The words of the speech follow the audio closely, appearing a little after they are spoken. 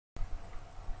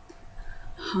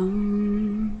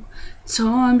Home,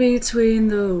 torn between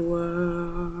the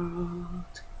world.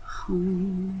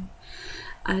 Home,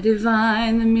 I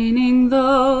divine the meaning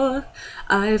though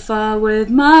I fought with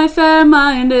my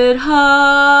fair-minded heart.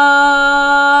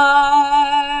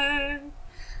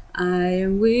 I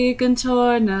am weak and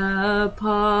torn apart.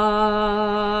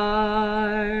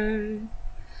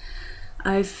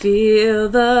 I feel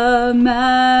the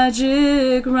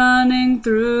magic running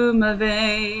through my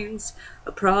veins.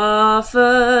 A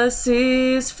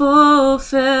prophecy's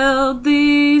fulfilled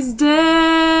these days.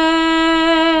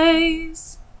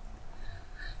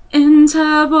 In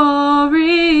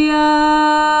Taborea,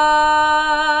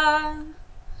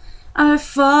 I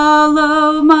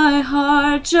follow my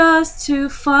heart just to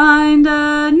find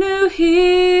a new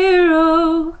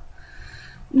hero.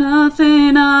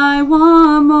 Nothing I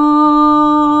want more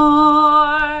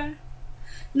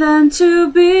than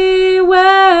to be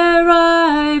where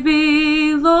I belong.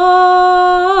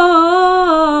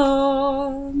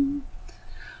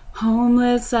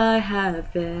 Homeless I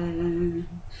have been,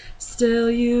 still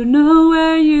you know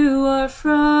where you are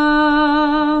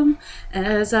from.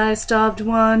 As I stopped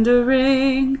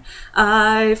wondering,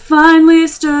 I finally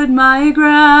stood my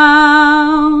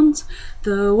ground.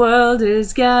 The world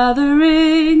is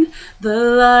gathering, the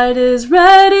light is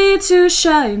ready to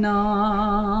shine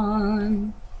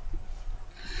on.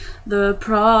 The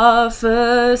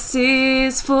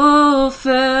prophecies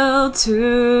fulfilled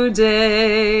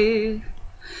today.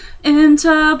 In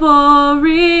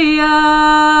Taborea,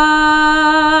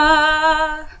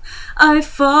 I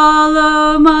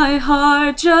follow my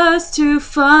heart just to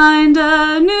find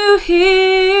a new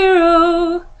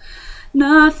hero.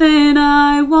 Nothing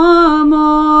I want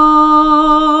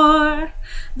more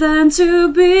than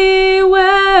to be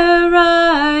where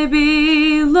I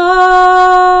belong.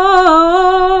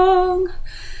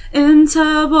 In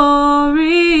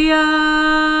Taborea,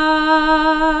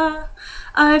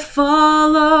 I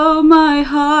follow my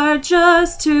heart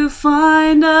just to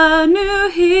find a new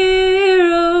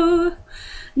hero.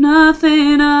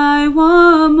 Nothing I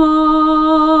want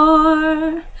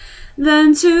more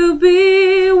than to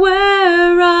be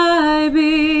where I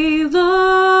belong.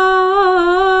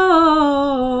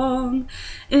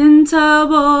 In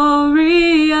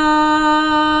Taborea,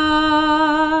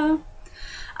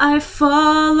 I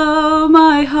follow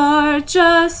my heart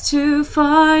just to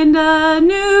find a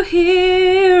new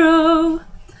hero.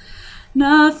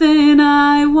 Nothing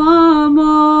I want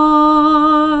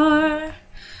more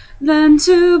than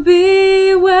to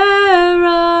be where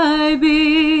I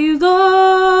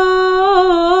belong.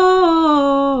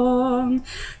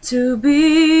 To be